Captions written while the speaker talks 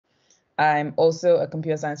I'm also a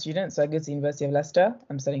computer science student, so I go to the University of Leicester.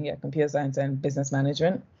 I'm studying computer science and business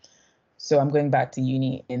management. So I'm going back to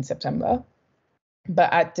uni in September.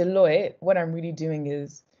 But at Deloitte, what I'm really doing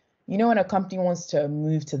is, when a company wants to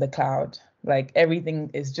move to the cloud, like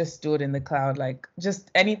everything is just stored in the cloud, like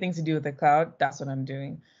just anything to do with the cloud, that's what I'm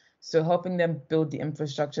doing. So helping them build the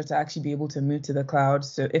infrastructure to actually be able to move to the cloud.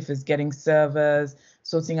 So if it's getting servers,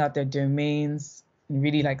 sorting out their domains, in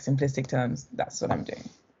really like simplistic terms, that's what I'm doing.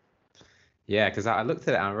 Yeah, because I looked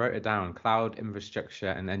at it and I wrote it down, cloud infrastructure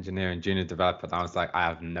and engineering junior developer. And I was like, I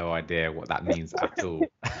have no idea what that means at all.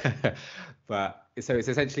 But so it's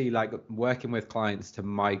essentially like working with clients to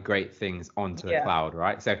migrate things onto the Yeah. cloud,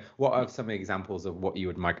 right? So what are some examples of what you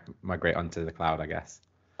would migrate onto the cloud, I guess?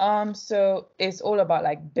 So it's all about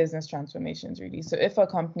like business transformations, really. So if a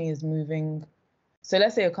company is moving, so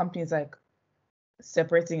let's say a company is like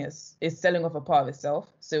separating is selling off a part of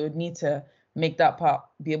itself. So it would need to make that part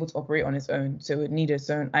be able to operate on its own. So it would need its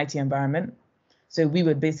own IT environment. So we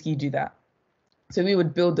would basically do that. So we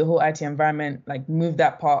would build the whole IT environment, like move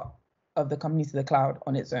that part of the company to the cloud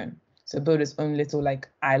on its own. So build its own little like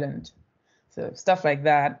island. So stuff like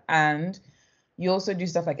that. And you also do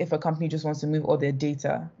stuff like if a company just wants to move all their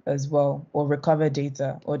data as well, or recover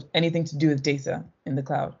data, or anything to do with data in the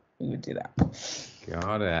cloud, we would do that.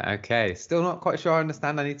 Got it. Okay. Still not quite sure I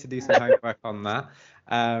understand. I need to do some homework on that.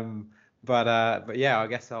 But yeah, I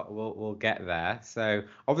guess we'll get there. So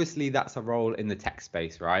obviously that's a role in the tech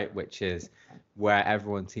space, right? Which is where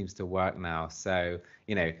everyone seems to work now. So,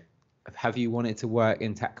 have you wanted to work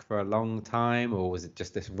in tech for a long time, or was it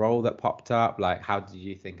just this role that popped up? Like, how do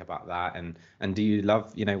you think about that? And do you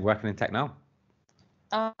love, working in tech now?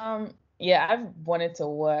 Yeah, I've wanted to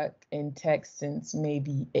work in tech since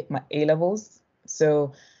maybe my A levels.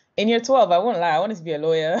 So in year 12, I won't lie, I wanted to be a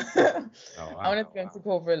lawyer. Oh I wow. wanted to go into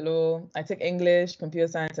corporate law. I took English, computer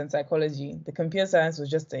science, and psychology. The computer science was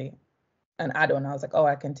just an add-on. I was like, oh,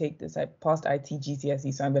 I can take this. I passed IT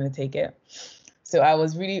GCSE, so I'm going to take it. So I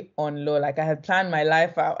was really on law. Like I had planned my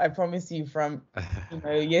life out, I promise you, from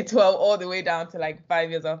year 12 all the way down to like 5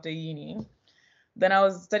 years after uni. Then I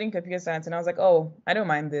was studying computer science and I was like, oh, I don't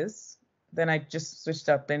mind this. Then I just switched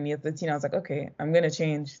up. Then year 13, I was like, okay, I'm going to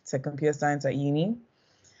change to computer science at uni.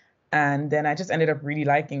 And then I just ended up really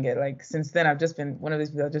liking it. Like since then, I've just been one of those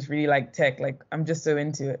people that just really like tech. Like I'm just so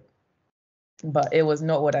into it. But it was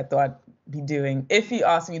not what I thought I'd be doing. If you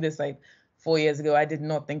asked me this like 4 years ago, I did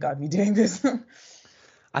not think I'd be doing this.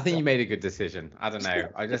 I think So, you made a good decision. I don't know.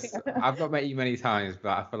 yeah. I've not met you many times,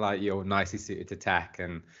 but I feel like you're nicely suited to tech,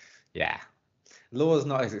 and yeah, law is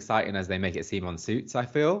not as exciting as they make it seem on Suits. I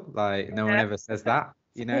feel like no one ever says that.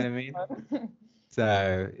 You know what I mean?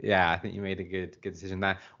 So yeah, I think you made a good decision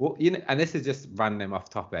there. Well, and this is just random off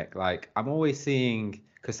topic. Like I'm always seeing,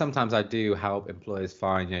 because sometimes I do help employers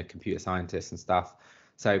find, computer scientists and stuff.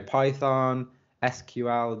 So Python,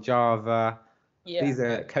 SQL, Java, Yeah. these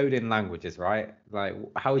are coding languages, right? Like,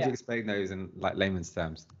 how would you Yeah. explain those in like layman's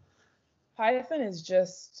terms? Python is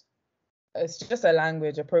just it's just a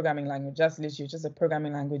language, a programming language. That's literally just a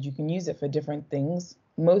programming language. You can use it for different things.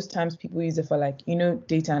 Most times people use it for like,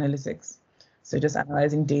 data analytics. So just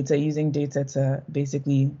analyzing data, using data to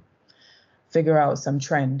basically figure out some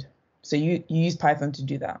trend. So you use Python to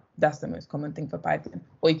do that. That's the most common thing for Python.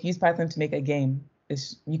 Or you can use Python to make a game.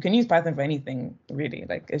 You can use Python for anything, really.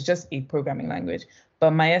 Like it's just a programming language.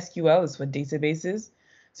 But MySQL is for databases.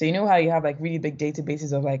 So you know how you have like really big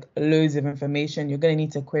databases of like loads of information, you're gonna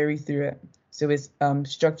need to query through it. So it's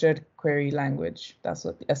structured query language. That's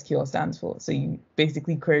what SQL stands for. So you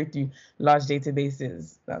basically query through large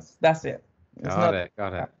databases. That's it. It's Got not. it,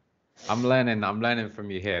 got it. I'm learning from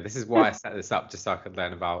you here. This is why I set this up, just so I could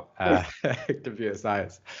learn about computer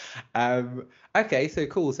science. Okay, so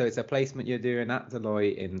cool. So it's a placement you're doing at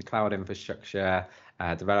Deloitte in cloud infrastructure,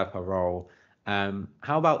 developer role.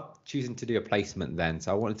 How about choosing to do a placement then?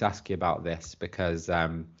 So I wanted to ask you about this because I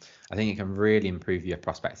think it can really improve your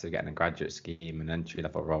prospects of getting a graduate scheme and entry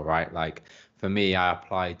level role, right? Like for me, I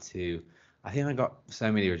think I got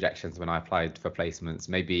so many rejections when I applied for placements,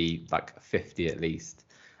 maybe like 50 at least.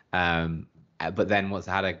 But then once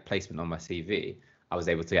I had a placement on my CV, I was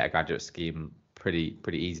able to get a graduate scheme pretty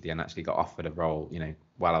easily and actually got offered a role,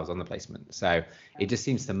 while I was on the placement. So it just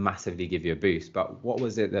seems to massively give you a boost. But what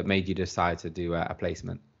was it that made you decide to do a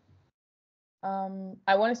placement?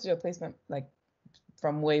 I wanted to do a placement like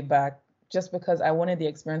from way back just because I wanted the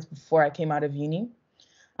experience before I came out of uni.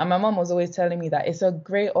 And my mom was always telling me that it's a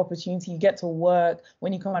great opportunity. You get to work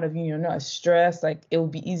when you come out of uni, you're not as stressed. Like it will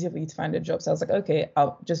be easier for you to find a job. So I was like, okay,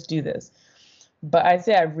 I'll just do this. But I'd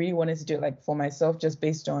say I really wanted to do it like for myself, just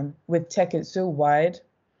based on with tech, it's so wide.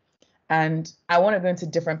 And I want to go into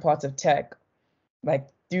different parts of tech, like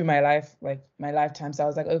through my life, like my lifetime. So I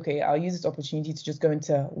was like, okay, I'll use this opportunity to just go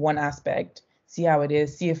into one aspect, see how it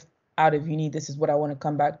is, see if out of uni, this is what I want to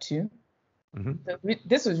come back to. So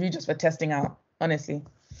this was really just for testing out, honestly,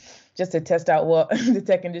 just to test out what the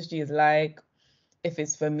tech industry is like, if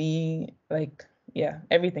it's for me, like, yeah,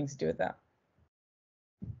 everything to do with that.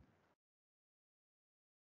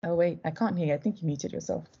 Oh, wait, I can't hear you. I think you muted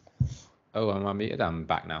yourself. Oh, am I muted? I'm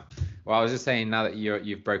back now. Well, I was just saying, now that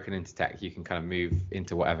you've broken into tech, you can kind of move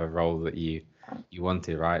into whatever role that you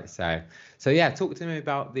wanted, right? So yeah, talk to me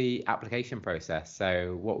about the application process.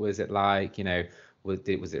 So what was it like? You know, was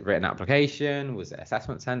it written application? Was it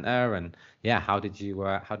assessment center? And yeah, how did you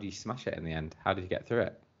smash it in the end? How did you get through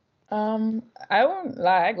it? I won't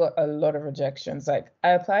lie, I got a lot of rejections. Like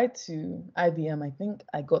I applied to IBM, I think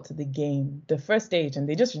I got to the first stage, and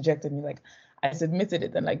they just rejected me. Like I submitted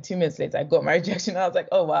it, then like 2 minutes later, I got my rejection. I was like,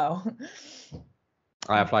 oh wow.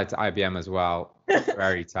 I applied to IBM as well.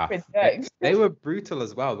 Very tough. They were brutal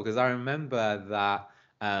as well, because I remember that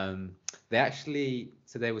they actually,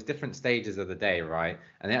 so there was different stages of the day, right?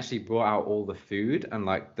 And they actually brought out all the food and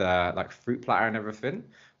like the fruit platter and everything,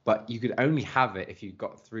 but you could only have it if you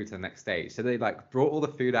got through to the next stage. So they like brought all the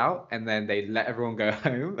food out and then they let everyone go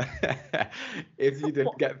home if you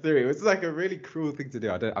didn't get through. It was like a really cruel thing to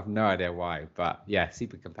do. I've no idea why, but yeah,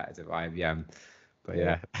 super competitive IBM. But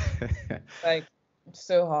yeah. Like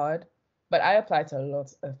so hard. But I applied to a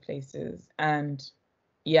lot of places, and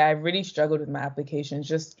yeah, I really struggled with my applications,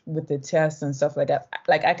 just with the tests and stuff like that.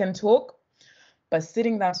 Like I can talk, but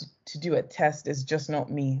sitting down to do a test is just not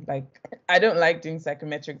me. Like I don't like doing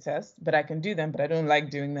psychometric tests, but I can do them, but I don't like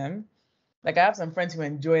doing them. Like I have some friends who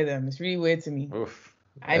enjoy them. It's really weird to me. Oof.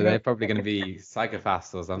 They're probably going to be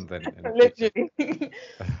psychopaths or something. Literally.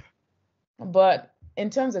 But in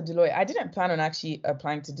terms of Deloitte, I didn't plan on actually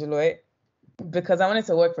applying to Deloitte because I wanted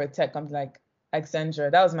to work for a tech company like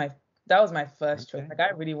Accenture. That was my first choice. Like I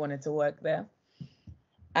really wanted to work there.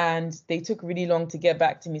 And they took really long to get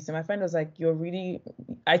back to me. So my friend was like,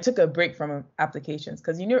 I took a break from applications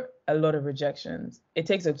because a lot of rejections. It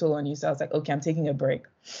takes a toll on you. So I was like, okay, I'm taking a break.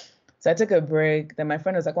 So I took a break. Then my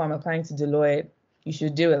friend was like, oh, I'm applying to Deloitte. You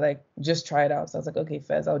should do it. Like, just try it out. So I was like, okay,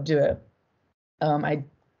 Fez, I'll do it. I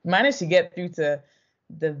managed to get through to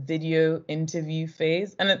the video interview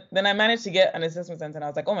phase. And then I managed to get an assessment center. And I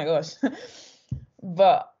was like, oh my gosh.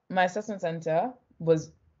 But my assessment center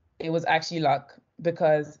was actually luck,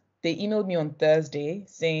 because they emailed me on Thursday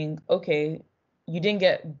saying, okay, you didn't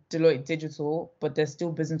get Deloitte Digital, but there's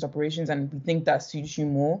still business operations and we think that suits you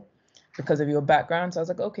more because of your background. So I was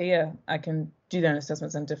like, okay, yeah, I can do an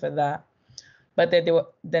assessment center for that. But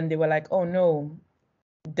then they were like, oh no,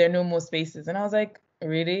 there are no more spaces. And I was like,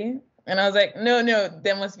 really? And I was like, no,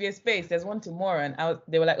 there must be a space. There's one tomorrow. And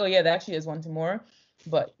they were like, oh yeah, there actually is one tomorrow,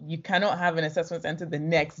 but you cannot have an assessment center the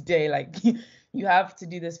next day. Like you have to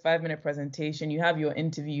do this 5-minute presentation. You have your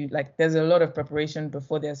interview. Like there's a lot of preparation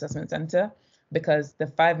before the assessment center, because the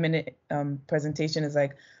 5-minute presentation is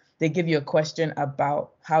like, they give you a question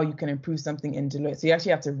about how you can improve something in Deloitte. So you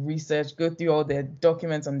actually have to research, go through all their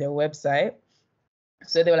documents on their website.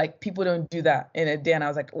 So they were like, people don't do that in a day. And I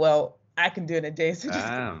was like, well, I can do it in a day. So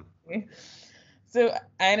so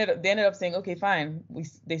they ended up saying, okay, fine.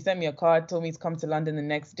 They sent me a card, told me to come to London the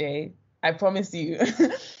next day. I promise you,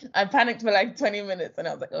 I panicked for like 20 minutes and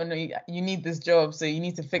I was like, oh no, you need this job. So you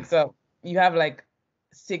need to fix up. You have like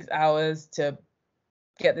 6 hours to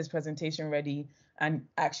get this presentation ready and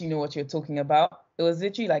actually know what you're talking about. It was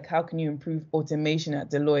literally like, how can you improve automation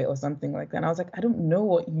at Deloitte or something like that? And I was like, I don't know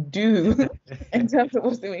what you do in terms of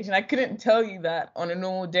automation. I couldn't tell you that on a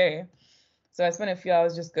normal day. So I spent a few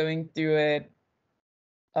hours just going through it,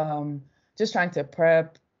 just trying to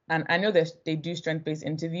prep. And I know that they do strength-based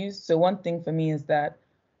interviews. So one thing for me is that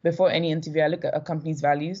before any interview, I look at a company's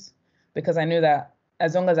values, because I know that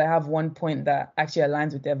as long as I have one point that actually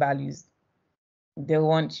aligns with their values, they'll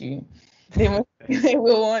want you. They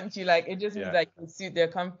will want you. Like it just means like you suit their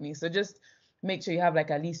company. So just make sure you have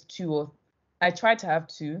like at least 2, or I try to have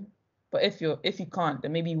 2, but if you can't,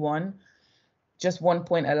 then maybe 1, just 1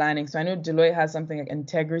 point aligning. So I know Deloitte has something like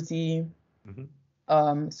integrity.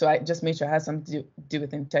 So I just made sure it has something to do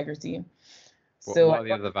with integrity. What are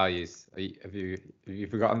the other values? Have you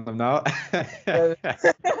forgotten them now? And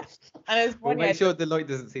it's funny. We'll make sure Deloitte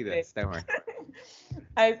doesn't see this. Don't worry.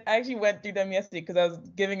 I actually went through them yesterday because I was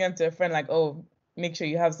giving them to a friend, like, oh, make sure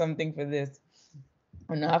you have something for this.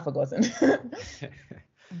 Oh no, I've forgotten.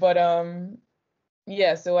 But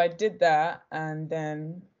yeah, so I did that, and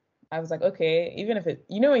then I was like, okay, even if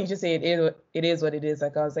when you just say it is what it is,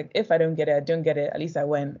 like I was like, if I don't get it, I don't get it. At least I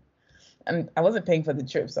went. And I wasn't paying for the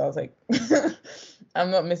trip, so I was like,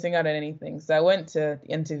 I'm not missing out on anything. So I went to the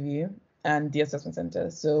interview and the assessment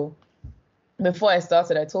center. So before I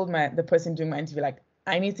started, I told the person doing my interview, like,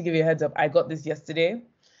 I need to give you a heads up. I got this yesterday.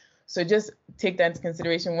 So just take that into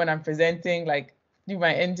consideration when I'm presenting, like, do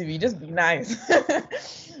my interview, just be nice.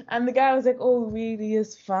 And the guy was like, oh, really,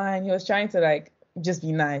 it's fine. He was trying to, like, just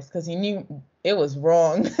be nice because he knew it was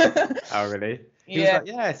wrong. Oh, really? He was Yeah, like,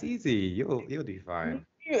 yeah, it's easy. You'll do fine.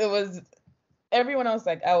 it was everyone else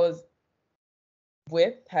like I was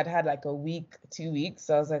with had like a week, 2 weeks.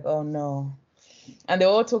 So I was like, oh no. And they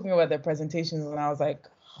were all talking about their presentations, and I was like,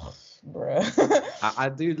 bruh. I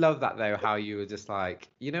do love that though, how you were just like,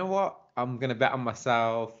 you know what? I'm gonna bet on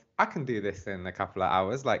myself. I can do this in a couple of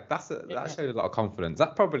hours. Like that showed a lot of confidence.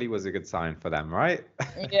 That probably was a good sign for them, right?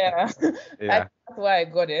 Yeah. Yeah. That's why I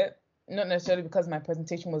got it. Not necessarily because my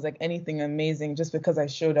presentation was like anything amazing, just because I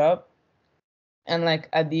showed up. And like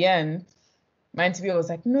at the end, my interviewer was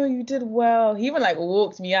like, no, you did well. He even like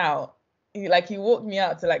walked me out. He walked me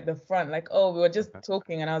out to like the front, like, oh, we were just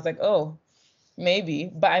talking. And I was like, oh,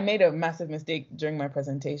 maybe. But I made a massive mistake during my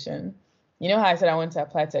presentation. You know how I said I wanted to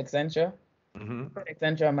apply to Accenture?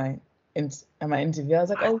 Accenture on my interview. I was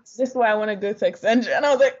like, oh, is this why I want to go to Accenture? And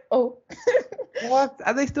I was like, oh. What?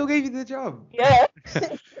 And they still gave you the job? Yeah.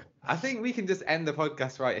 I think we can just end the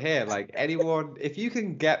podcast right here. Like anyone, if you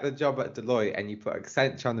can get the job at Deloitte and you put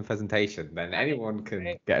Accenture on the presentation, then anyone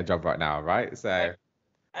can get a job right now, right? So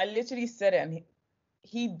I literally said it, and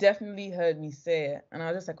he definitely heard me say it, and I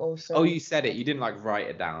was just like, oh, sorry. Oh, you said it. You didn't like write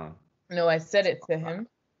it down. No, I said it to him.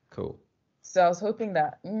 Cool. So I was hoping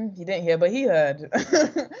that he didn't hear, but he heard.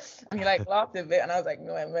 And he like laughed a bit, and I was like,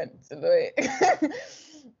 no, I meant Deloitte.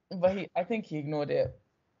 But I think he ignored it.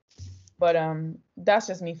 But that's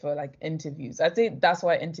just me for like interviews. I'd say that's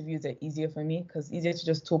why interviews are easier for me, because easier to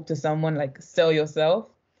just talk to someone, like sell yourself.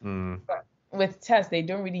 But with tests, they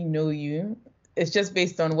don't really know you. It's just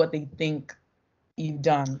based on what they think you've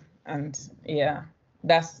done. And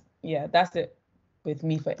that's it with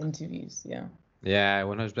me for interviews. Yeah. Yeah,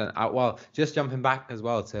 100%. Well, just jumping back as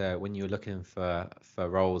well to when you were looking for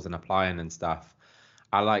roles and applying and stuff.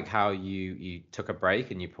 I like how you took a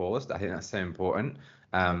break and you paused. I think that's so important.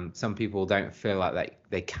 Some people don't feel like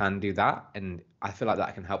they can do that, and I feel like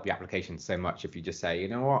that can help your application so much if you just say, you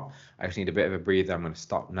know what, I just need a bit of a breather. I'm going to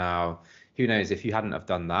stop now. Who knows, if you hadn't have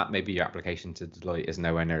done that, maybe your application to Deloitte is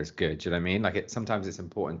nowhere near as good. Do you know what I mean? Like sometimes it's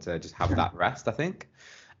important to just have that rest, I think.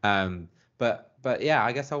 But yeah,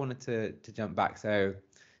 I guess I wanted to jump back. So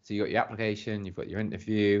you got your application, you've got your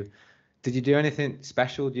interview. Did you do anything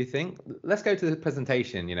special, do you think? Let's go to the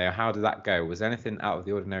presentation. You know, how did that go? Was there anything out of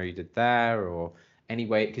the ordinary you did there, or any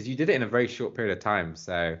way? Because you did it in a very short period of time,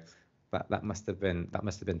 so that must have been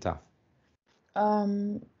tough.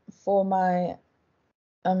 For my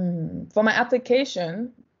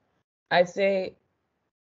application, I'd say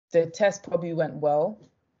the test probably went well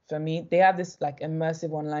for me. They have this like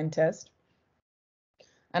immersive online test,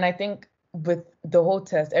 and I think with the whole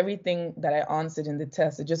test, everything that I answered in the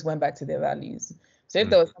test, it just went back to their values. So if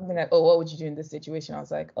there was something like, oh, what would you do in this situation? I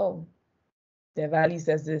was like, oh, their value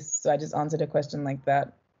says this. So I just answered a question like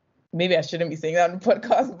that. Maybe I shouldn't be saying that on the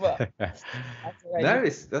podcast, but that's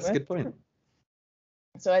a good point.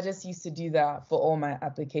 So I just used to do that for all my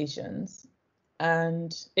applications,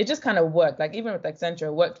 and it just kind of worked. Like even with Accenture,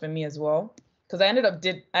 it worked for me as well, because I ended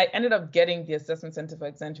up getting the assessment center for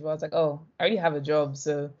Accenture. I was like, oh, I already have a job,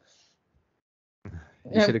 so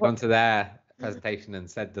you should have gone to their presentation and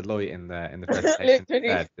said Deloitte in the presentation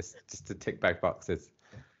instead, just to tick both boxes.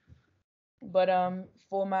 But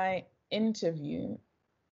for my interview,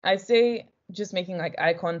 I say just making like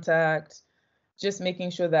eye contact, just making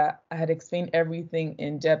sure that I had explained everything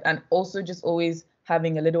in depth, and also just always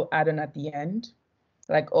having a little add-on at the end,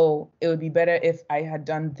 like, oh, it would be better if I had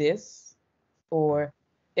done this, or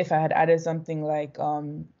if I had added something like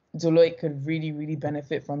Deloitte could really, really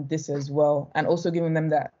benefit from this as well, and also giving them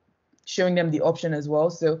that, showing them the option as well.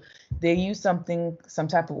 So they use some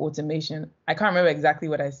type of automation. I can't remember exactly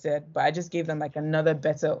what I said, but I just gave them like another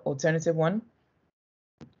better alternative one,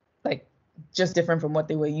 like just different from what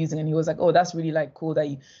they were using. And he was like, oh, that's really like cool that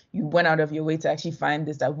you went out of your way to actually find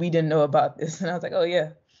this, that we didn't know about this. And I was like, oh yeah,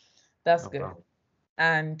 that's good. Wow.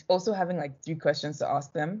 And also having like 3 questions to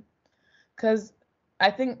ask them, because I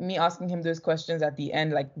think me asking him those questions at the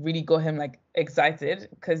end like really got him like excited,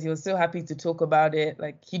 because he was so happy to talk about it.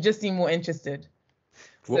 Like he just seemed more interested.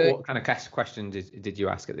 What kind of question did you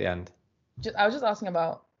ask at the end? I was just asking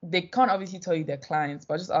about, they can't obviously tell you their clients,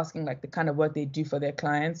 but I was just asking like the kind of work they do for their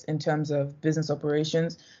clients in terms of business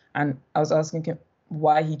operations. And I was asking him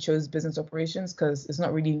why he chose business operations, because it's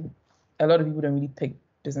not really, a lot of people don't really pick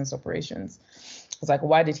business operations. It's like,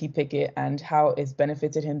 why did he pick it and how it's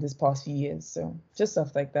benefited him this past few years? So just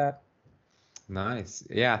stuff like that. Nice.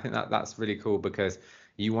 Yeah, I think that's really cool because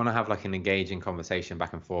you want to have like an engaging conversation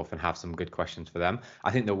back and forth and have some good questions for them.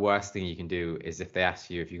 I think the worst thing you can do is if they ask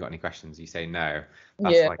you if you got any questions, you say no.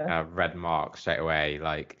 That's Yeah. like a red mark straight away.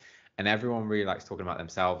 Like, and everyone really likes talking about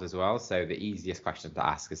themselves as well. So the easiest question to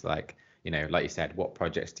ask is like, like you said, what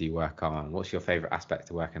projects do you work on? What's your favorite aspect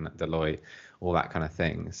to working at Deloitte? All that kind of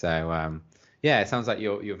thing. So yeah, it sounds like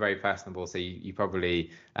you're very personable, so you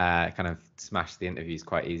probably kind of smash the interviews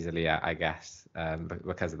quite easily, I guess,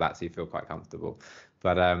 because of that, so you feel quite comfortable.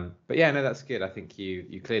 But yeah, no, that's good. I think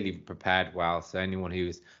you clearly prepared well. So anyone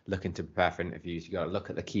who's looking to prepare for interviews, you got to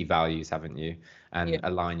look at the key values, haven't you, and Yeah.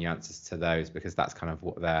 align your answers to those because that's kind of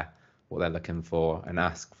what they're looking for, and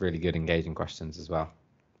ask really good, engaging questions as well.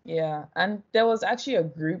 Yeah. And there was actually a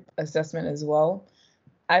group assessment as well.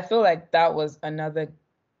 I feel like that was another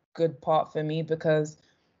good part for me because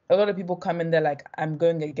a lot of people come in there like, I'm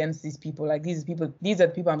going against these people, like these are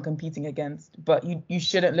the people I'm competing against, but you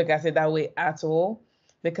shouldn't look at it that way at all,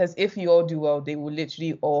 because if you all do well, they will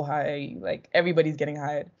literally all hire you, like everybody's getting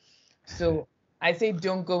hired. So I say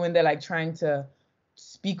don't go in there like trying to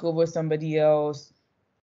speak over somebody else.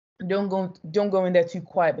 Don't go in there too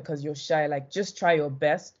quiet because you're shy. Like just try your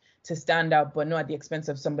best to stand out, but not at the expense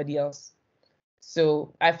of somebody else.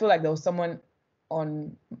 So I feel like there was someone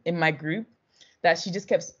in my group that she just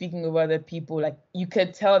kept speaking over other people. Like you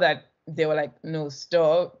could tell that they were like, no,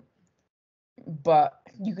 stop. But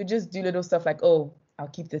you could just do little stuff like, oh, I'll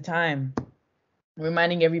keep the time.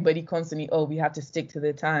 Reminding everybody constantly, oh, we have to stick to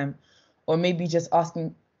the time. Or maybe just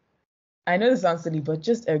asking, I know this sounds silly, but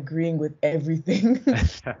just agreeing with everything.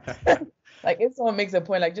 Like if someone makes a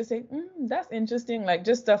point, like just say, that's interesting. Like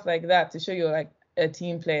just stuff like that to show you're like a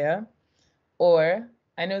team player. Or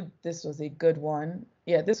I know this was a good one.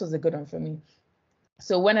 Yeah, this was a good one for me.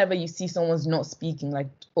 So whenever you see someone's not speaking, like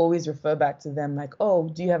always refer back to them, like, oh,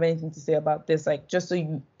 do you have anything to say about this? Like just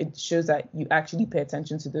so it shows that you actually pay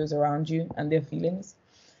attention to those around you and their feelings.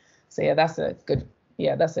 So yeah, that's a good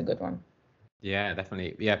one. Yeah,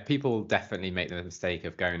 definitely. Yeah, people definitely make the mistake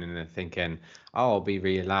of going in and thinking, "Oh, I'll be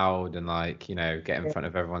really loud and like, get in Yeah. front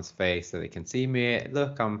of everyone's face so they can see me.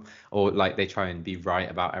 Look, or like they try and be right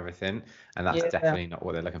about everything, and that's Yeah. definitely not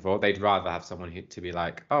what they're looking for. They'd rather have someone who to be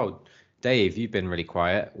like, "Oh, Dave, you've been really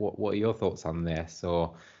quiet. What are your thoughts on this?"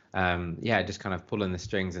 Or yeah, just kind of pulling the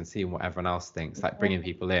strings and seeing what everyone else thinks, like bringing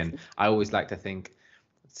people in. I always like to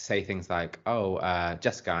say things like, "Oh,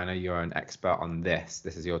 Jessica, I know you're an expert on this.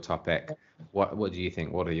 This is your topic. What do you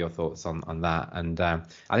think? What are your thoughts on that?" And I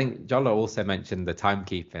think Jola also mentioned the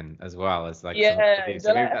timekeeping as well as like something to Yeah, do.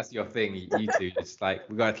 So maybe that's your thing. You two just like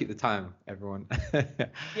we gotta keep the time, everyone.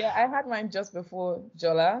 yeah, I had mine just before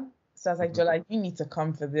Jola. So I was like, Mhm. Jola, you need to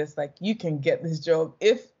come for this. Like, you can get this job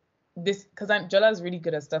if this, because Jola's really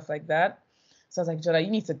good at stuff like that. So I was like, Jola, you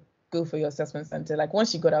need to go for your assessment center. Like, once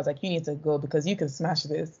she got, I was like, you need to go because you can smash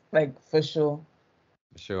this, like for sure.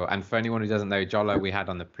 Sure. And for anyone who doesn't know, Jolo, we had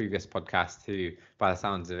on the previous podcast, who, by the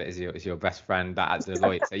sounds of it, is your best friend at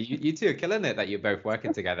Deloitte. So you two are killing it that you're both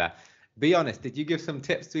working together. Be honest, did you give some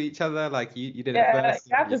tips to each other? Like you did it Yeah, first,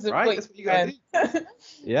 you have to right? support That's what you your gotta do. friends.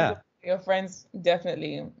 Yeah. Your friends,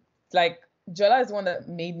 definitely. Like, Jola is the one that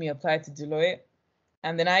made me apply to Deloitte.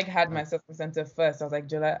 And then I had my assessment center first. I was like,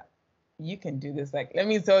 Jola, you can do this. Like, let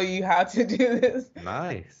me tell you how to do this.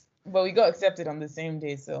 Nice. But we got accepted on the same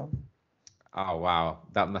day, so Oh wow,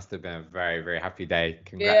 that must have been a very, very happy day.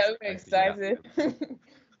 yeah, Congrats we were both of you. excited.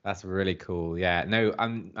 That's really cool. Yeah. No,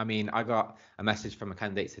 I mean, I got a message from a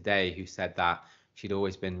candidate today who said that she'd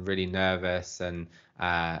always been really nervous and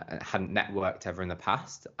hadn't networked ever in the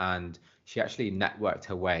past, and she actually networked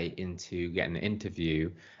her way into getting an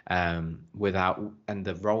interview and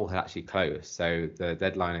the role had actually closed. So the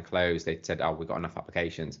deadline had closed. They said, "Oh, we got enough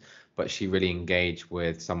applications," but she really engaged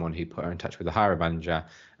with someone who put her in touch with the hiring manager,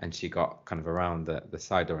 and she got kind of around the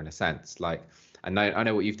side door in a sense, like. I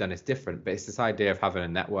know what you've done is different, but it's this idea of having a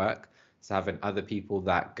network. So having other people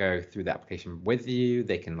that go through the application with you,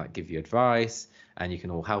 they can like give you advice and you can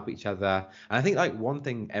all help each other. And I think like one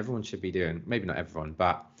thing everyone should be doing, maybe not everyone,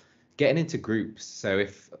 but getting into groups. So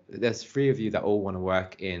if there's three of you that all want to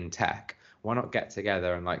work in tech, why not get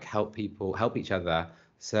together and like help each other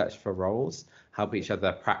search for roles, help each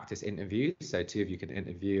other practice interviews. So two of you can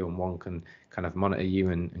interview and one can kind of monitor you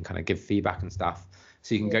and kind of give feedback and stuff.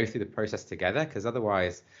 So you can go through the process together, because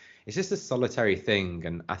otherwise it's just a solitary thing.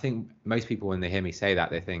 And I think most people, when they hear me say that,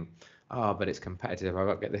 they think, oh, but it's competitive, I've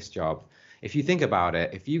got to get this job. If you think about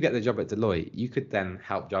it, if you get the job at Deloitte, you could then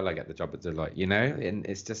help Jola get the job at Deloitte, and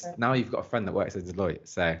it's just now you've got a friend that works at Deloitte.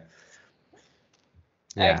 So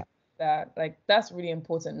I Yeah. get that. Like, that's really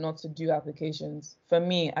important not to do applications. For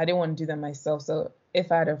me, I didn't want to do them myself. So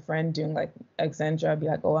if I had a friend doing like Accenture, I'd be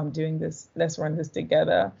like, oh, I'm doing this. Let's run this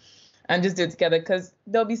together and just do it together. Because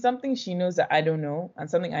there'll be something she knows that I don't know and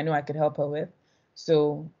something I know I could help her with.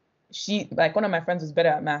 So she, like, one of my friends was better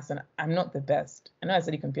at maths and I'm not the best. I know I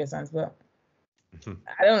study computer science, but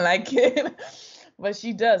I don't like it. But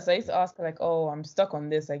she does. So I used to ask her, like, oh, I'm stuck on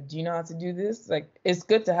this. Like, do you know how to do this? Like, it's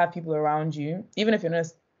good to have people around you, even if you're not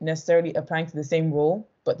necessarily applying to the same role,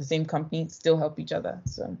 but the same company, still help each other.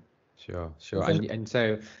 So Sure. And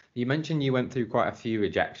so you mentioned you went through quite a few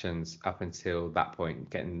rejections up until that point,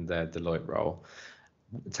 getting the Deloitte role.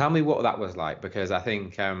 Tell me what that was like, because I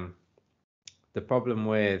think the problem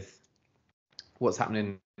with what's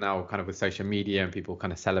happening now kind of with social media and people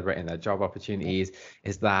kind of celebrating their job opportunities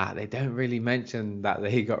is that they don't really mention that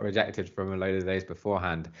they got rejected from a load of days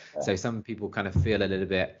beforehand. So some people kind of feel a little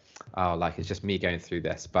bit, oh, like it's just me going through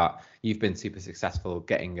this, but you've been super successful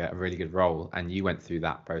getting a really good role and you went through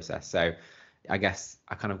that process. So I guess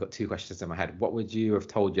I kind of got two questions in my head. What would you have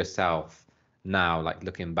told yourself now, like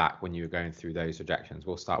looking back when you were going through those rejections?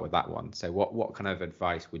 We'll start with that one. So what kind of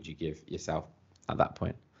advice would you give yourself at that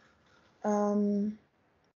point?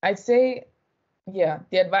 I'd say, yeah,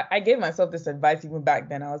 the advice I gave myself this advice even back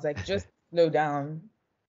then. I was like, just slow down.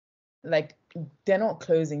 Like, they're not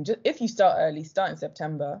closing. Just if you start early, start in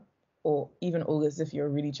September or even August if you're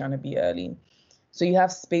really trying to be early. So you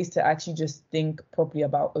have space to actually just think properly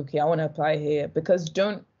about, okay, I want to apply here. Because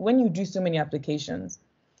when you do so many applications,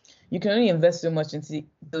 you can only invest so much into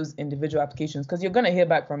those individual applications because you're going to hear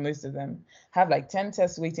back from most of them. Have like 10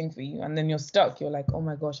 tests waiting for you, and then you're stuck. You're like, oh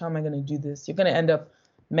my gosh, how am I going to do this? You're going to end up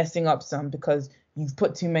messing up some because you've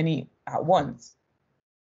put too many at once.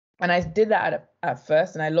 And I did that at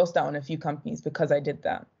first, and I lost out on a few companies because I did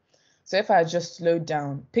that. So if I had just slowed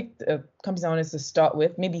down, picked the companies I wanted to start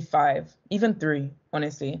with, maybe 5, even 3,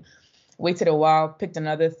 honestly, waited a while, picked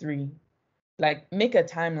another 3, like make a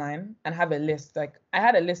timeline and have a list. Like I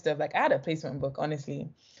had a list of I had a placement book, honestly,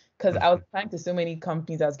 because I was applying to so many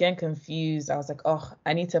companies. I was getting confused. I was like, oh,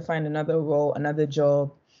 I need to find another role, another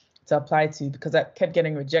job to apply to because I kept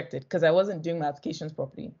getting rejected because I wasn't doing my applications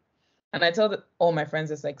properly. And I tell all my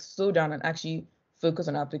friends, it's like slow down and actually focus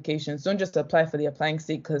on applications. Don't just apply for the applying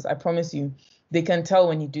sake because I promise you, they can tell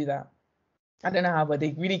when you do that. I don't know how, but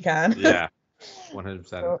they really can. Yeah, 100%.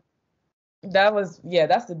 So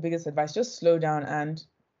that's the biggest advice. Just slow down and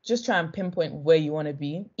just try and pinpoint where you want to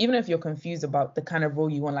be, even if you're confused about the kind of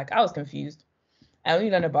role you want. Like I was confused. I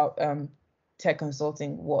only learned about tech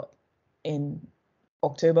consulting in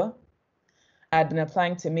October. I'd been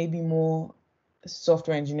applying to maybe more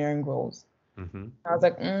software engineering roles. I was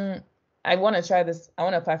like, I want to try this. I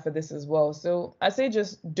want to apply for this as well. So I say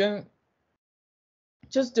just don't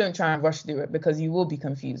try and rush through it because you will be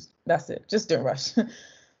confused. That's it. Just don't rush.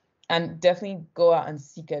 And definitely go out and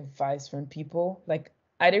seek advice from people. Like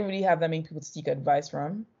I didn't really have that many people to seek advice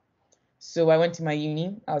from. So I went to my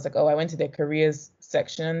uni. I was like, oh, I went to their careers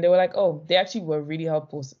section. And they were like, oh, they actually were really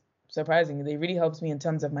helpful. Surprisingly, they really helped me in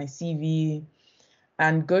terms of my CV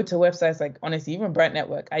and go to websites like, honestly, even Bright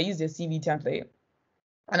Network. I use their CV template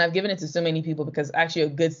and I've given it to so many people because it's actually a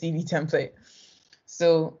good CV template.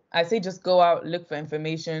 So I say just go out, look for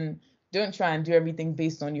information. Don't try and do everything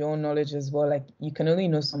based on your own knowledge as well. Like you can only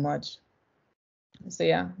know so much. So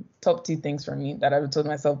yeah, top 2 things from me that I would told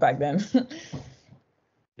myself back then.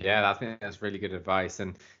 Yeah, I think that's really good advice,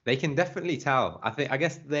 and they can definitely tell. I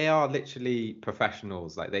guess they are literally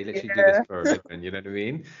professionals. Like they literally do this Yeah. for a living, you know what I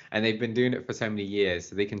mean? And they've been doing it for so many years,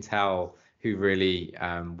 so they can tell who really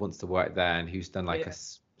wants to work there and who's done like a Yeah.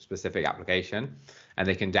 specific application. And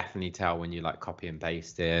they can definitely tell when you like copy and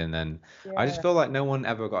paste in. And I just Yeah. feel like no one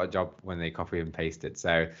ever got a job when they copy and pasted.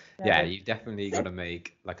 So yeah, Never. you definitely got to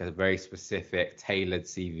make like a very specific, tailored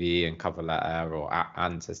CV and cover letter or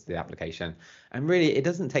answers to the application. And really, it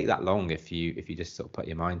doesn't take that long if you just sort of put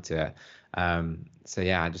your mind to it. So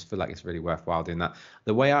yeah, I just feel like it's really worthwhile doing that.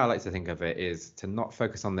 The way I like to think of it is to not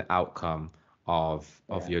focus on the outcome of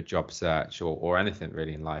Yeah. your job search or anything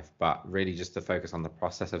really in life, but really just to focus on the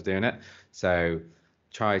process of doing it. So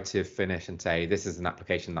try to finish and say, this is an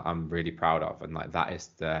application that I'm really proud of, and like that is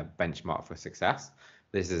the benchmark for success.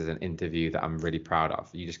 This is an interview that I'm really proud of.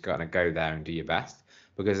 You just gotta go there and do your best,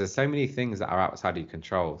 because there's so many things that are outside of your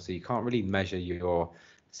control. So you can't really measure your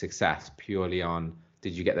success purely on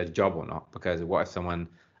did you get the job or not, because what if someone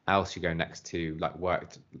else you go next to like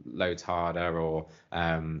worked loads harder, or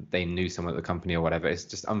they knew someone at the company or whatever. It's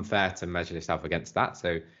just unfair to measure yourself against that.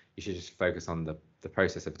 So you should just focus on the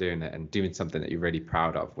process of doing it and doing something that you're really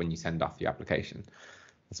proud of when you send off your application.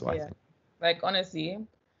 That's what I Yeah. think. Like honestly,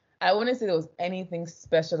 I wouldn't say there was anything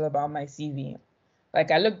special about my CV.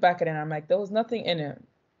 Like I look back at it and I'm like, there was nothing in it.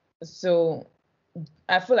 So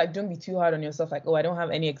I feel like don't be too hard on yourself. Like, oh, I don't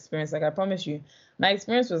have any experience. Like I promise you, my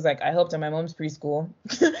experience was like I helped at my mom's preschool,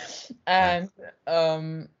 and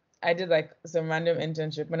I did like some random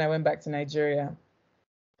internship when I went back to Nigeria.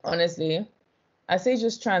 Honestly, I say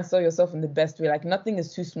just try and sell yourself in the best way. Like nothing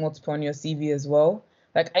is too small to put on your CV as well.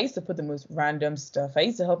 Like I used to put the most random stuff. I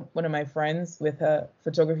used to help one of my friends with her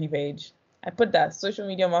photography page. I put that social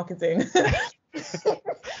media marketing.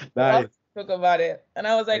 Nice. Talk about it, and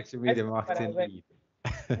I was like, Social media marketing lead.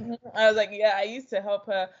 I was like, yeah, I used to help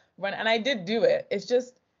her run, and I did do it. It's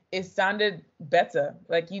just it sounded better.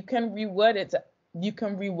 Like you can reword it. You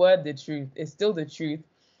can reword the truth. It's still the truth,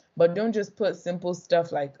 but don't just put simple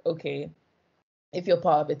stuff like, okay, if you're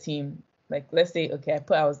part of a team, like let's say, okay, I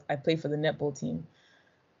played for the netball team.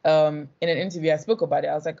 In an interview, I spoke about it.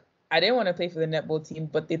 I was like, I didn't want to play for the netball team,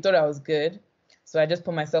 but they thought I was good. So I just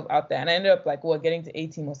put myself out there and I ended up like, well, getting to A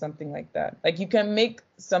team or something like that. Like you can make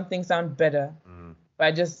something sound better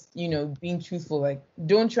by just, being truthful. Like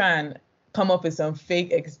don't try and come up with some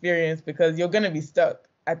fake experience because you're going to be stuck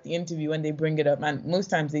at the interview when they bring it up. And most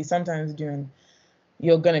times they sometimes do, and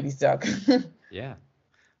you're going to be stuck. Yeah,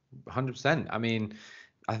 100%. I mean,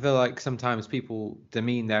 I feel like sometimes people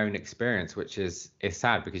demean their own experience, which is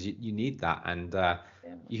sad because you need that. And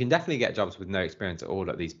you can definitely get jobs with no experience at all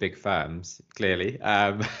at these big firms, clearly.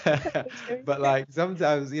 But like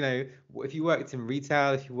sometimes, if you worked in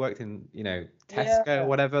retail, if you worked in, Tesco or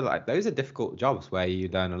whatever, like those are difficult jobs where you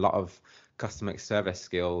learn a lot of customer service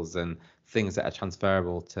skills and things that are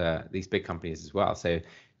transferable to these big companies as well. So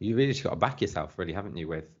you really just got to back yourself, really, haven't you,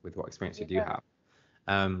 with what experience you do have.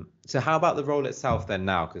 So how about the role itself then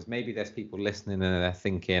now? Because maybe there's people listening and they're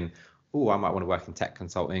thinking, oh, I might want to work in tech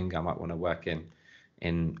consulting. I might want to work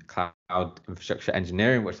in cloud infrastructure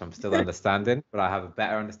engineering, which I'm still understanding, but I have a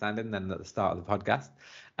better understanding than at the start of the podcast.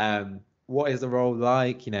 What is the role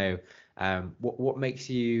like? What makes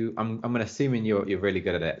you? I'm assuming you're really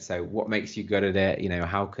good at it. So what makes you good at it?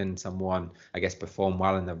 How can someone, I guess, perform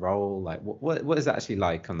well in the role? Like what is that actually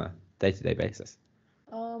like on a day-to-day basis?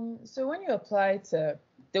 So when you apply to,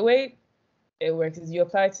 the way it works is you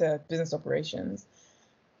apply to business operations.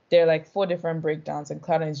 There are like 4 different breakdowns, and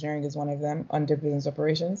cloud engineering is one of them under business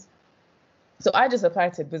operations. So I just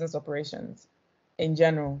applied to business operations in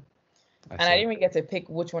general. And I didn't even get to pick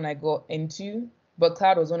which one I got into, but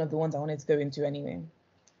cloud was one of the ones I wanted to go into anyway.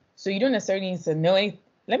 So you don't necessarily need to know you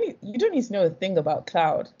don't need to know a thing about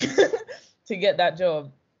cloud to get that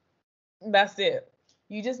job. That's it.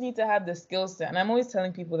 You just need to have the skill set. And I'm always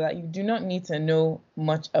telling people that you do not need to know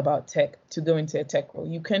much about tech to go into a tech role.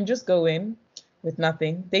 You can just go in with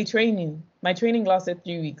nothing. They train you. My training lasted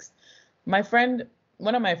 3 weeks.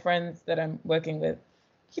 One of my friends that I'm working with,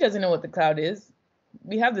 he doesn't know what the cloud is.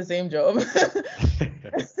 We have the same job.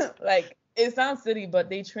 Like, it sounds silly, but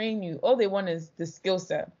they train you. All they want is the skill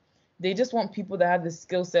set. They just want people that have the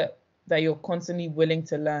skill set that you're constantly willing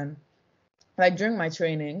to learn. Like during my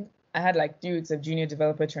training, I had like 3 weeks of junior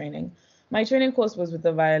developer training. My training course was with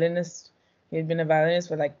a violinist. He had been a violinist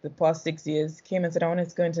for like the past 6 years. Came and said, I wanted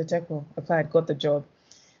to go into tech role. Applied, got the job.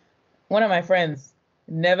 One of my friends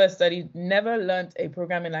never learned a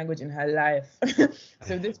programming language in her life.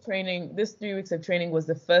 So this 3 weeks of training was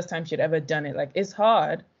the first time she'd ever done it. Like it's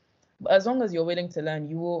hard, but as long as you're willing to learn,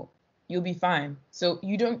 you'll be fine. So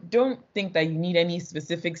you don't think that you need any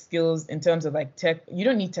specific skills in terms of like tech. You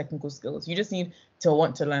don't need technical skills. You just need to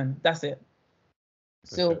want to learn. That's it.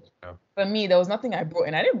 So for me, there was nothing I brought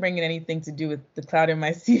in. I didn't bring in anything to do with the cloud in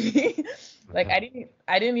my CV. Like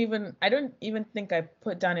I don't even think I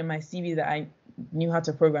put down in my CV that I knew how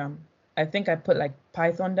to program. I think I put like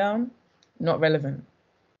Python down, not relevant.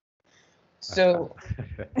 So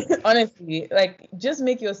honestly, like just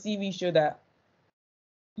make your CV show that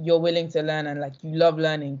you're willing to learn and like you love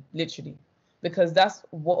learning, literally, because that's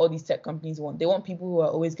what all these tech companies want. They want people who are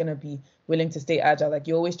always going to be willing to stay agile. Like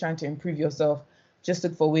you're always trying to improve yourself. Just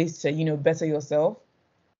look for ways to, better yourself.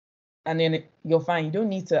 And then you're fine. You don't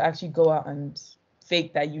need to actually go out and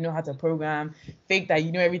fake that you know how to program, fake that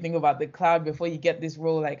you know everything about the cloud before you get this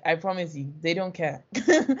role. Like I promise you, they don't care.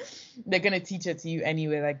 They're going to teach it to you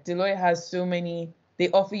anyway. Like Deloitte has they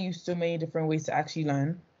offer you so many different ways to actually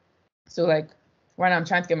learn. So like right now I'm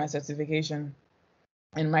trying to get my certification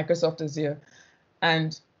in Microsoft Azure.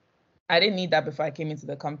 And I didn't need that before I came into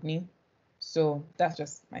the company. So that's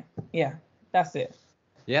just that's it.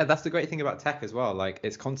 Yeah, that's the great thing about tech as well. Like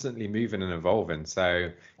it's constantly moving and evolving.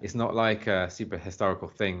 So it's not like a super historical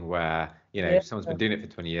thing where, someone's been doing it for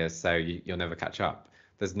 20 years, so you'll never catch up.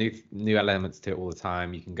 there's new elements to it all the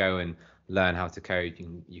time. You can go and learn how to code.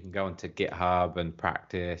 You can go onto GitHub and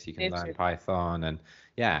practice. You can learn Python, and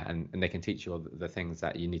yeah, and they can teach you all the things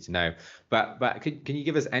that you need to know. But can you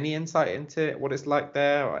give us any insight into what it's like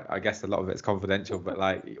there? I guess a lot of it's confidential, but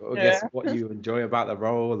like, I guess what you enjoy about the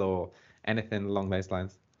role or anything along those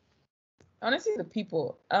lines. Honestly, the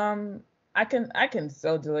people. I can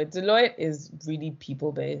sell Deloitte. Deloitte is really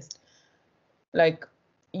people based. Like,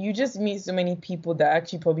 you just meet so many people that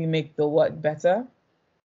actually probably make the work better.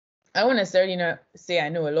 I won't necessarily say I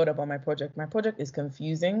know a lot about my project. My project is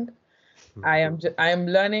confusing. I am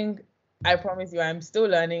learning. I promise you, I'm still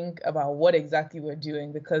learning about what exactly we're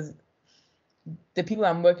doing, because the people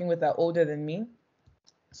I'm working with are older than me,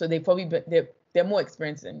 so they're more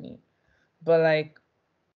experienced than me. But like,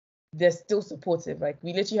 they're still supportive. Like,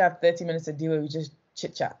 we literally have 30 minutes a day where we just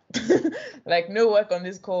chit chat. Like, no work on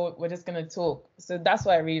this call. We're just gonna talk. So that's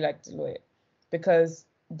why I really like Deloitte, because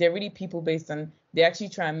they're really people based, and they actually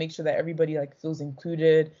try and make sure that everybody like feels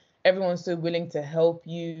included. Everyone's so willing to help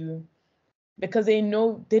you, because they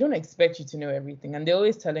know they don't expect you to know everything, and they're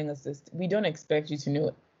always telling us this. We don't expect you to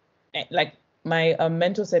know. Like, my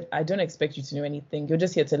mentor said, I don't expect you to know anything. You're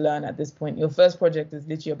just here to learn at this point. Your first project is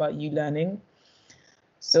literally about you learning.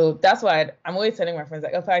 So that's why I'm always telling my friends,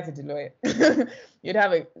 like, apply to Deloitte. You'd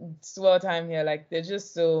have a swell time here. Like, they're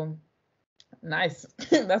just so nice.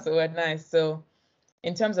 That's the word, nice. So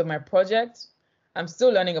in terms of my project, I'm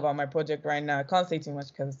still learning about my project right now. I can't say too much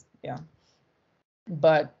because, yeah.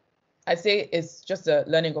 But I'd say it's just a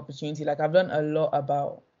learning opportunity. Like, I've learned a lot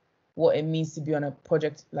about what it means to be on a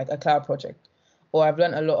project, like a cloud project. Or I've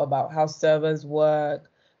learned a lot about how servers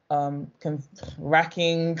work,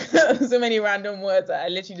 racking, so many random words. I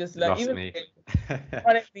literally just learned. Even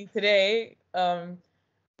honestly, today,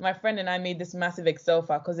 my friend and I made this massive Excel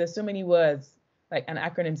file because there's so many words, like, and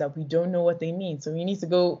acronyms that we don't know what they mean. So we need to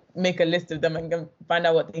go make a list of them and find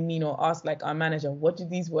out what they mean, or ask like our manager, what do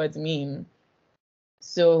these words mean?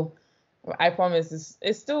 So I promise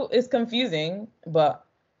it's confusing, but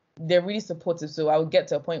they're really supportive. So I would get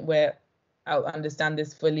to a point where I'll understand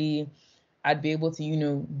this fully. I'd be able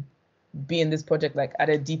to, be in this project like at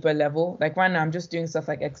a deeper level. Like right now, I'm just doing stuff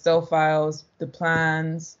like Excel files, the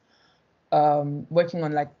plans, working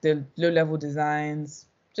on like the low-level designs,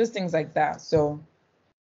 just things like that. So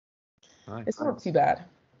nice. It's not too bad.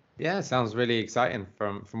 Yeah, it sounds really exciting.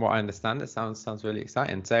 From what I understand, it sounds really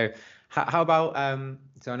exciting. So how about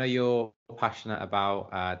so I know you're passionate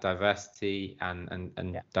about diversity and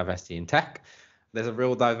diversity in tech. There's a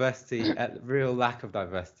real real lack of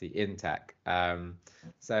diversity in tech.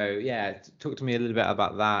 So yeah, talk to me a little bit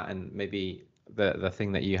about that, and maybe the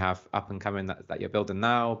thing that you have up and coming that you're building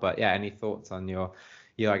now. But yeah, any thoughts on your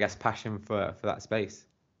I guess passion for that space?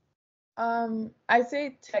 I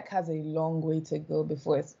say tech has a long way to go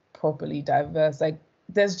before it's properly diverse. Like,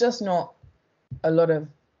 there's just not a lot of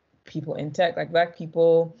people in tech, like Black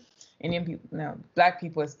people, Indian people, Black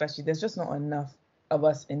people especially. There's just not enough of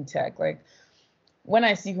us in tech. Like, when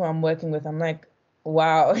I see who I'm working with, I'm like,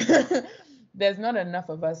 wow, there's not enough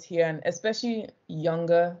of us here, and especially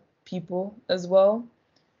younger people as well.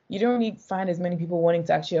 You don't really find as many people wanting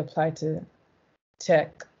to actually apply to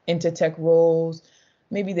into tech roles.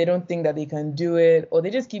 Maybe they don't think that they can do it, or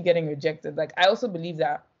they just keep getting rejected. Like, I also believe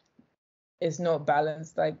that it's not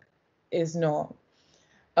balanced. Like, it's not.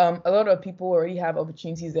 A lot of people already have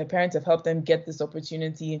opportunities. Their parents have helped them get this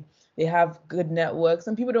opportunity. They have good networks.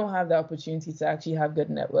 Some people don't have the opportunity to actually have good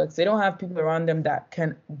networks. They don't have people around them that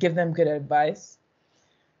can give them good advice.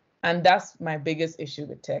 And that's my biggest issue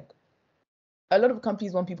with tech. A lot of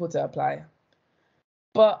companies want people to apply.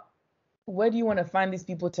 But where do you want to find these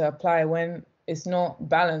people to apply when it's not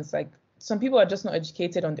balanced? Like, some people are just not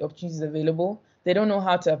educated on the opportunities available. They don't know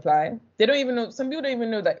how to apply. They don't even know, some people don't even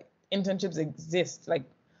know that internships exist. Like,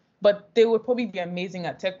 but they would probably be amazing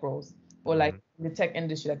at tech roles, or like the tech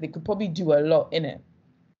industry. Like, they could probably do a lot in it.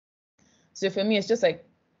 So for me, it's just like,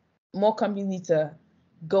 more companies need to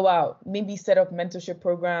go out, maybe set up mentorship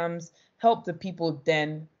programs, help the people,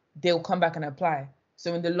 then they'll come back and apply.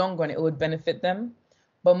 So in the long run, it would benefit them.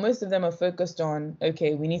 But most of them are focused on,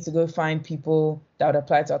 okay, we need to go find people that would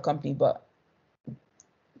apply to our company. But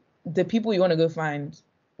the people you want to go find,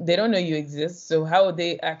 they don't know you exist. So how would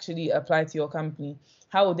they actually apply to your company?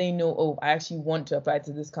 How would they know, oh, I actually want to apply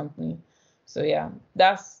to this company? So yeah,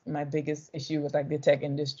 that's my biggest issue with like the tech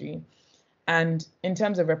industry. And in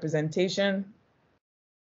terms of representation,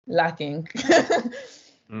 lacking.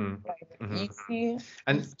 You see,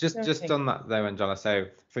 and just on that though, Anjola, so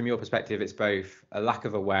from your perspective, it's both a lack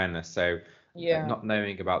of awareness, so not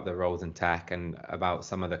knowing about the roles in tech and about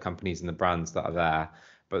some of the companies and the brands that are there,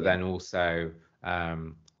 but then also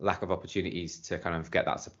lack of opportunities to kind of get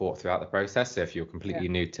that support throughout the process. So if you're completely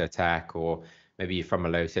new to tech, or maybe you're from a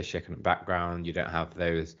low socioeconomic background, you don't have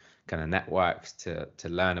those kind of networks to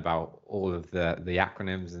learn about all of the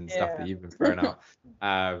acronyms and stuff that you've been throwing out.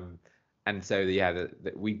 And so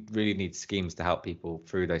we really need schemes to help people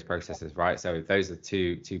through those processes, right? So those are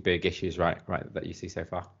two big issues, right, that you see so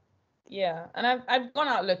far. Yeah, and I've gone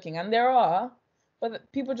out looking, and there are,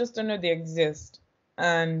 but people just don't know they exist.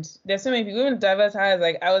 And there's so many people, even diverse hires.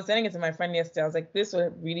 Like, I was sending it to my friend yesterday. I was like, this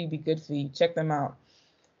would really be good for you. Check them out.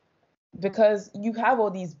 Because you have all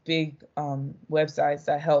these big websites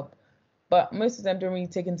that help, but most of them don't really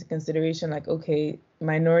take into consideration, like, okay,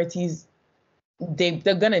 minorities,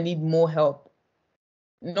 they're gonna need more help,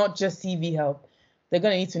 not just CV help. They're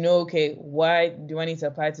gonna need to know, okay, why do I need to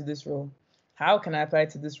apply to this role? How can I apply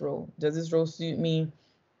to this role? Does this role suit me?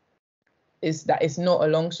 It's not a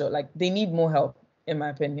long shot. Like, they need more help, in my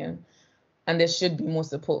opinion, and there should be more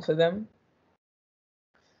support for them.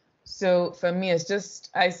 So for me, it's just,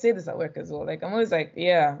 I say this at work as well. Like, I'm always like,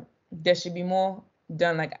 yeah, there should be more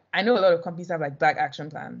done. Like, I know a lot of companies have like Black action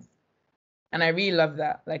plans, and I really love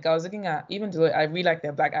that. Like, I was looking at even Deloitte, I really like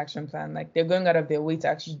their Black action plan. Like, they're going out of their way to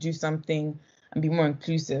actually do something and be more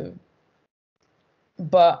inclusive.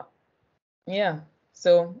 But yeah,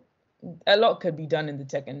 so a lot could be done in the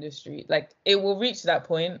tech industry. Like, it will reach that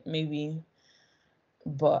point maybe,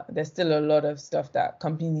 but there's still a lot of stuff that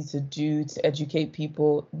companies need to do to educate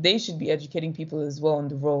people. They should be educating people as well on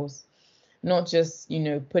the roles, not just,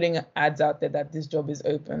 putting ads out there that this job is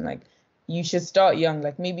open. Like, you should start young,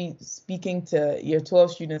 like maybe speaking to your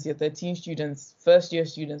 12 students, your 13 students, first year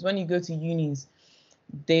students. When you go to unis,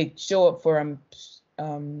 they show up for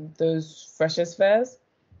those freshers fairs,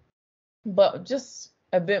 but just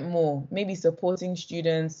a bit more, maybe supporting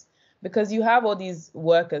students, because you have all these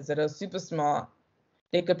workers that are super smart.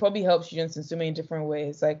 They could probably help students in so many different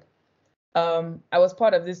ways. Like, I was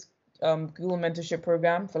part of this Google mentorship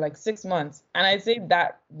program for like 6 months, and I'd say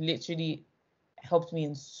that literally helped me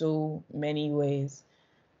in so many ways.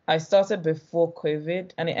 I started before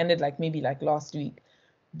COVID, and it ended maybe last week,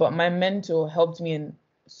 but my mentor helped me in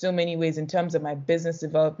so many ways in terms of my business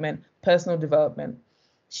development, personal development.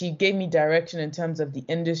 She gave me direction in terms of the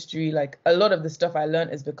industry. Like, a lot of the stuff I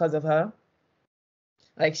learned is because of her.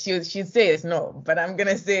 Like, she'd say it's not, but I'm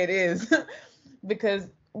gonna say it is. Because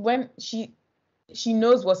when she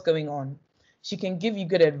knows what's going on, she can give you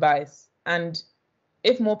good advice. And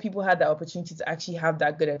if more people had that opportunity to actually have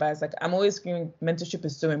that good advice, like, I'm always screaming, mentorship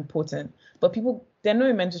is so important, but there are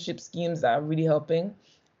no mentorship schemes that are really helping.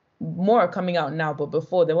 More are coming out now, but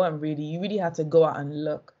before they weren't really. You really had to go out and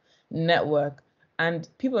look, network, and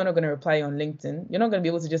people are not going to reply you on LinkedIn. You're not going to be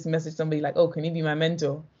able to just message somebody like, oh, can you be my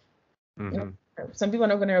mentor? Mm-hmm. Some people are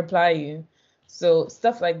not going to reply you. So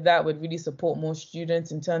stuff like that would really support more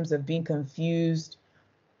students in terms of being confused,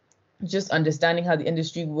 just understanding how the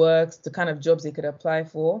industry works, the kind of jobs they could apply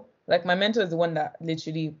for. Like, my mentor is the one that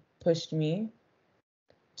literally pushed me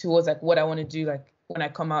towards like what I want to do, like, when I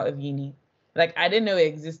come out of uni. Like, I didn't know it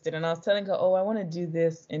existed, and I was telling her, oh, I want to do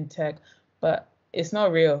this in tech, but it's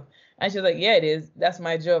not real. And she was like, yeah, it is. That's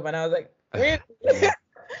my job. And I was like, really?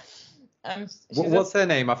 What's her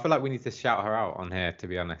name? I feel like we need to shout her out on here, to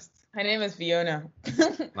be honest. Her name is Fiona.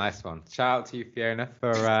 Nice one. Shout out to you, Fiona,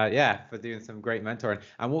 for doing some great mentoring.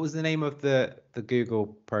 And what was the name of the Google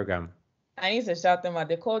program? I need to shout them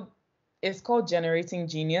out. It's called Generating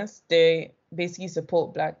Genius. They basically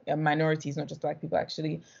support Black minorities, not just Black people,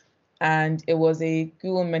 actually. And it was a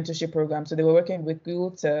Google mentorship program. So they were working with Google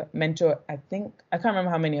to mentor, I can't remember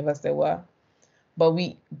how many of us there were, but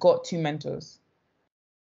we got 2 mentors.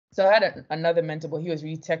 So I had another mentor, but he was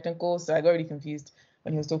really technical, so I got really confused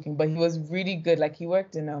when he was talking. But he was really good. Like, he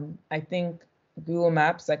worked in I think Google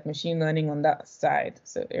Maps, like machine learning on that side.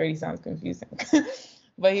 So it already sounds confusing.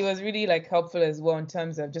 But he was really helpful as well in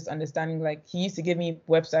terms of just understanding. Like, he used to give me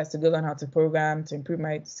websites to go learn how to program, to improve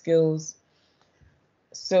my skills.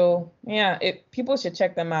 So yeah, people should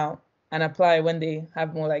check them out and apply when they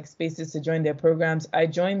have more spaces to join their programs. I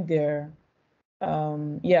joined their I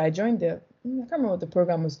can't remember what the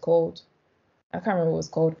program was called.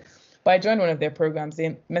 But I joined one of their programs.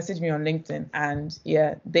 They messaged me on LinkedIn, and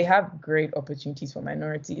yeah, they have great opportunities for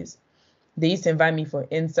minorities. They used to invite me for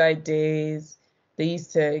Insight Days. They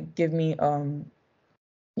used to give me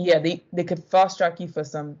they could fast track you for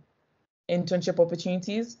some internship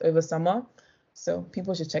opportunities over summer. So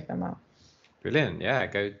people should check them out. Brilliant. Yeah,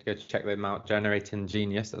 go check them out. Generating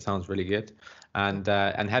Genius. That sounds really good. And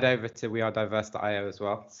head over to wearediverse.io as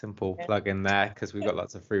well. Simple Yeah. plug in there because we've got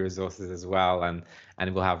lots of free resources as well, and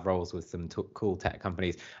we'll have roles with some cool tech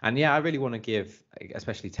companies. And yeah, I really want to give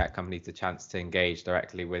especially tech companies the chance to engage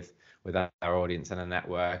directly with our audience and a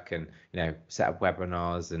network, and set up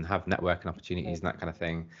webinars and have networking opportunities and that kind of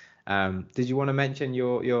thing. Did you want to mention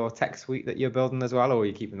your tech suite that you're building as well, or are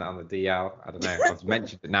you keeping that on the DL? I don't know. I've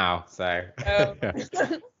mentioned it now, so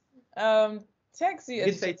Um, you Taxi can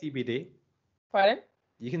is say just, TBD. pardon?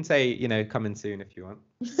 You can say coming soon if you want.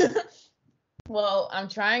 Well, I'm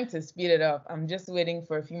trying to speed it up. I'm just waiting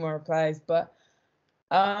for a few more replies, but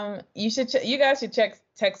you guys should check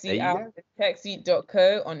There TechSuite you out. go.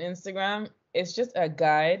 TechSuite.co on Instagram. It's just a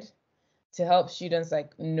guide to help students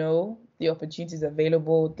like know the opportunities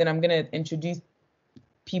available. Then I'm gonna introduce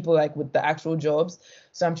people like with the actual jobs.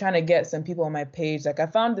 So I'm trying to get some people on my page. Like I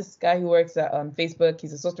found this guy who works at Facebook.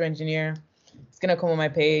 He's a software engineer. He's gonna come on my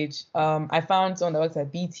page. I found someone that works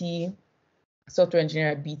at BT, software engineer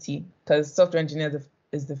at BT, because software engineer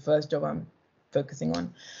is the first job I'm focusing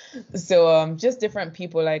on. So just different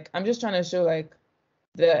people. Like I'm just trying to show like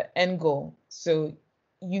the end goal. So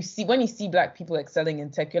when you see Black people excelling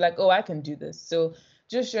in tech, you're like, oh, I can do this. So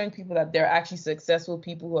just showing people that there are actually successful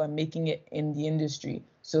people who are making it in the industry.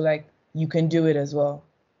 So like you can do it as well.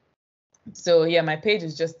 So yeah, my page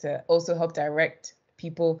is just to also help direct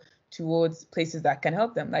people towards places that can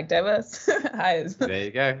help them, like diverse hires. There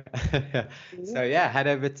you go. So yeah, head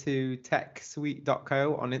over to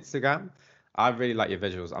techsuite.co on Instagram. I really like your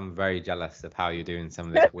visuals. I'm very jealous of how you're doing some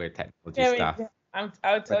of this weird technology Yeah, stuff.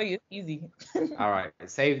 I'll tell you, it's easy. All right,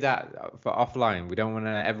 save that for offline. We don't want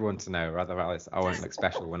everyone to know, otherwise I won't look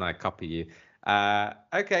special when I copy you.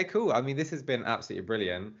 Okay, cool. I mean, this has been absolutely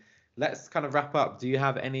brilliant. Let's kind of wrap up. Do you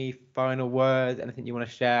have any final words, anything you want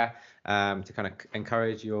to share to kind of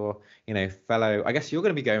encourage your, fellow? I guess you're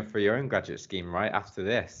going to be going for your own graduate scheme, right, after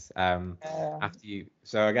this. After you,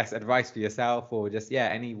 so I guess advice for yourself, or just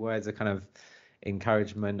any words of kind of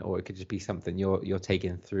encouragement, or it could just be something you're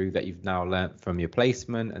taking through that you've now learnt from your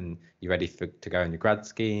placement and you're ready to go in your grad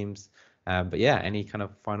schemes. But yeah, any kind of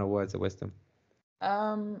final words of wisdom?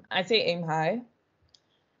 I say aim high.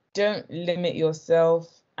 Don't limit yourself,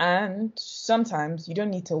 and sometimes you don't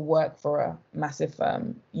need to work for a massive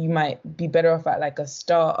firm. You might be better off at like a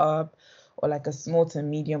startup or like a small to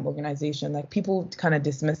medium organization. Like people kind of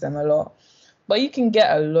dismiss them a lot, but you can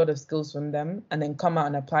get a lot of skills from them and then come out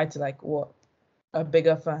and apply to like a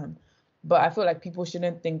bigger firm. But I feel like people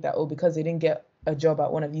shouldn't think that, oh, because they didn't get a job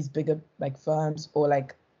at one of these bigger like firms or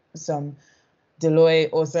like some Deloitte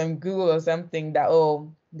or some Google or something, that,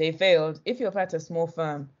 oh, they failed. If you apply to a small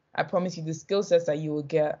firm, I promise you the skill sets that you will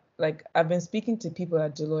get. Like I've been speaking to people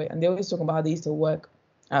at Deloitte and they always talk about how they used to work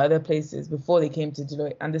at other places before they came to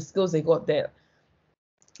Deloitte, and the skills they got there,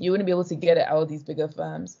 you wouldn't be able to get it out of these bigger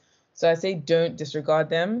firms. So I say don't disregard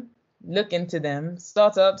them. Look into them.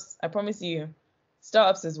 Startups, I promise you,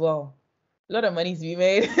 startups as well. A lot of money to be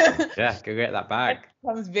made. Yeah, go get that bag.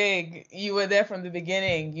 Comes big. You were there from the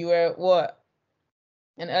beginning. You were what?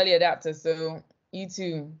 An early adapter. So you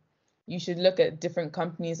too, you should look at different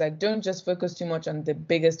companies. Like don't just focus too much on the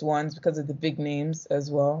biggest ones because of the big names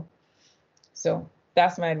as well. So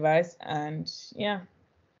that's my advice. And yeah.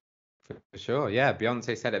 For sure. Yeah,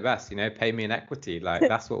 Beyonce said it best, pay me in equity. Like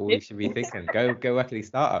that's what we should be thinking. Go work at these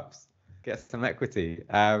startups, get some equity.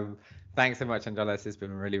 Thanks so much, Anjola. This has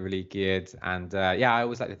been really, really good. And yeah, I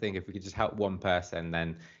always like to think if we could just help one person,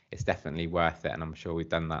 then it's definitely worth it. And I'm sure we've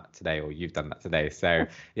done that today, or you've done that today. So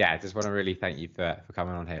yeah, I just want to really thank you for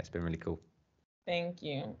coming on here. It's been really cool. Thank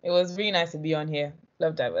you. It was really nice to be on here.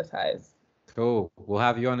 Love Diverse Hires. Cool. We'll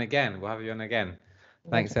have you on again.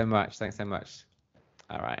 Thanks so much.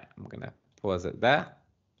 All right, I'm gonna pause it there.